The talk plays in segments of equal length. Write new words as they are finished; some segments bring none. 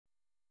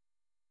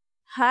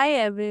Hi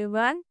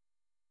everyone,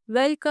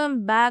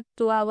 welcome back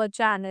to our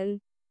channel.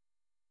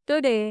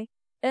 Today,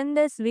 in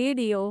this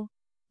video,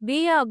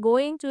 we are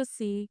going to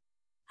see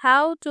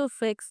how to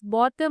fix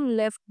bottom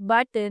left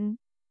button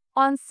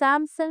on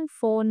Samsung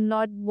phone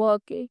not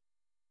working.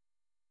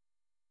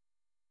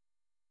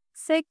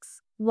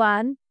 6.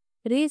 1.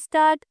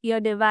 Restart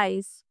your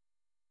device.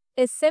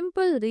 A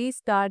simple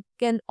restart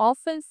can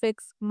often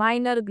fix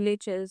minor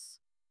glitches.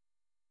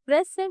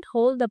 Press and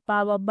hold the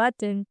power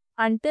button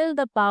until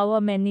the power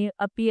menu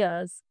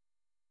appears.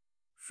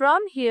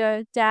 From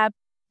here, tap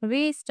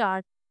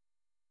Restart.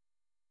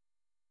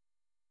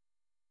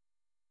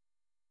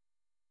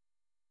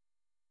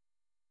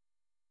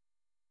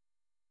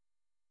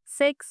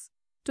 Six.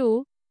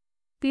 2.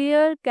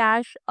 Clear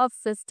cache of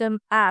system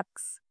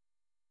apps.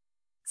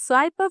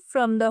 Swipe up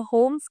from the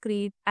home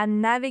screen and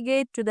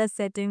navigate to the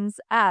Settings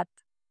app.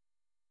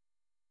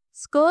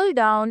 Scroll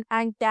down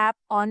and tap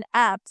on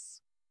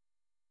Apps.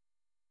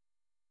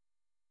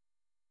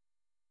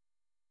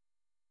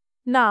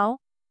 Now,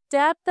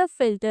 tap the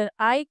filter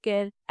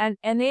icon and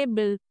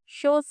enable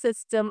Show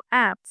System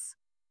Apps.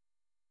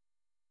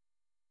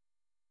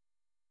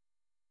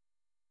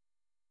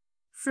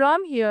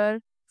 From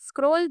here,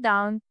 scroll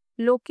down,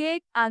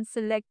 locate and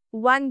select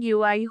One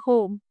UI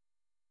Home.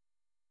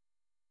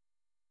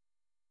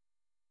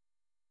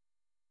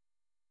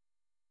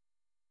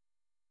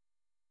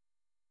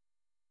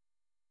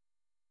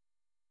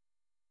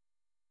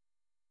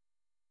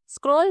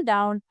 Scroll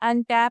down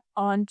and tap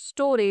on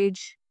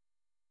Storage.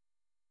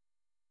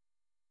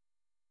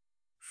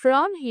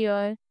 From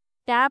here,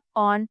 tap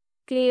on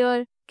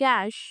Clear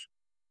Cache.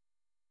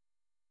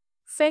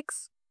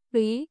 Fix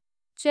 3.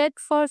 Check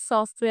for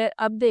software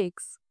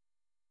updates.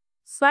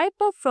 Swipe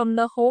up from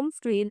the home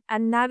screen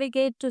and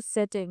navigate to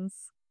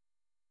Settings.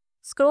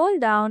 Scroll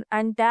down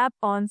and tap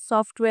on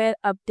Software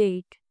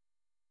Update.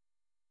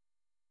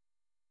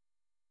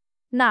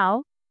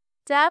 Now,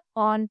 tap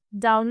on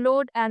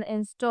Download and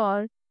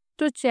Install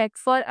to check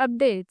for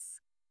updates.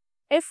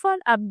 If an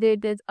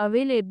update is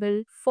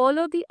available,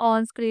 follow the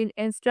on-screen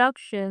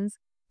instructions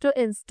to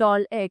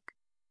install it.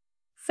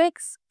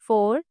 Fix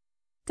 4.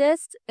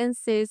 Test in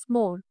safe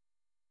mode.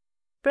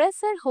 Press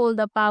and hold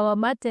the power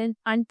button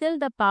until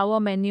the power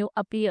menu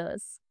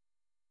appears.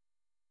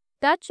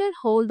 Touch and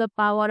hold the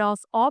power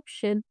off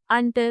option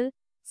until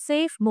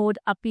safe mode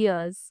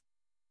appears.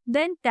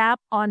 Then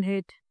tap on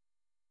it.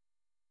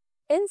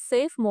 In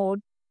safe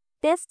mode,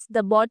 test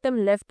the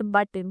bottom left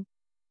button.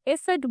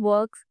 If it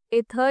works,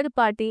 a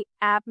third-party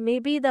app may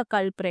be the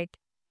culprit.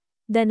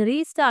 Then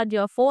restart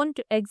your phone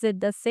to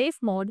exit the safe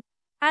mode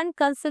and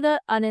consider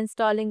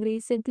uninstalling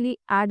recently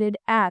added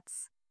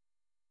apps.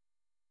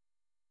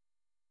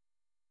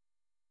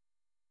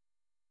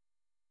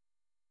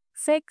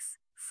 6.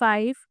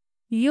 5.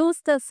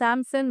 Use the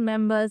Samsung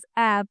Members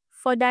app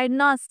for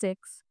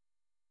Diagnostics.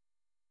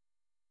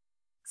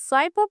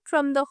 Swipe up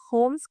from the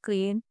home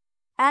screen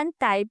and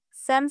type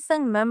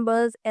Samsung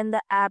Members in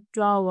the app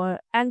drawer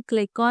and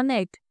click on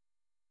it.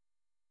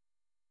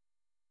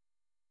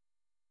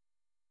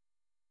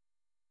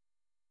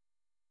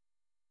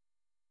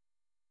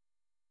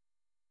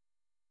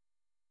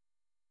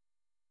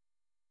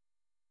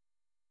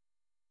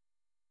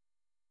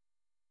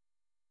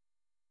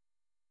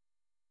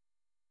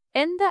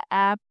 In the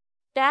app,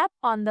 tap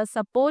on the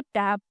Support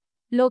tab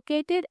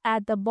located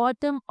at the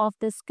bottom of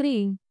the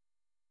screen.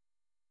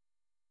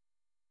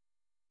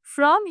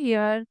 From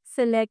here,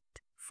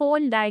 select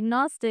Phone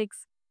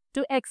Diagnostics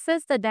to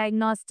access the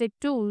diagnostic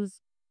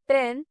tools.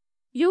 Then,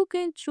 you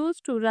can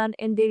choose to run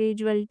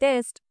individual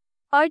tests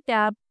or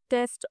tap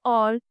Test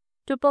All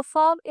to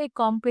perform a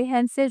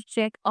comprehensive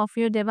check of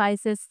your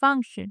device's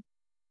function.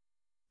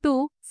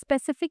 To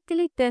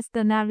specifically test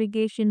the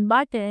navigation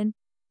button,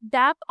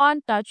 tap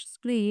on touch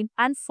screen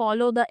and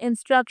follow the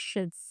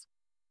instructions.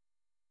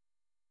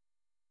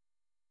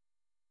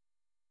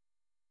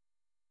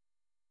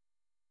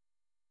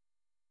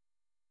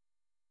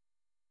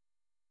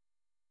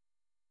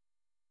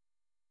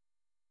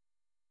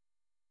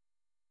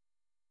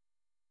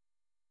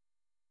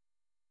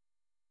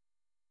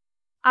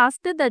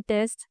 After the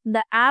test,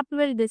 the app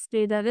will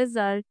display the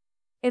result.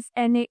 If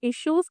any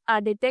issues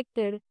are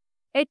detected,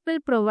 it will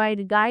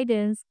provide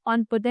guidance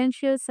on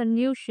potential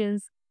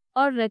solutions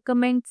or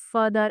recommend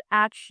further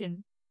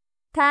action.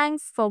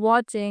 Thanks for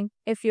watching.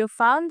 If you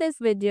found this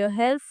video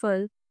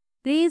helpful,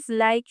 please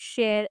like,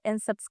 share and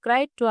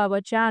subscribe to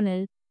our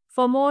channel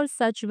for more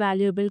such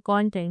valuable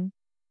content.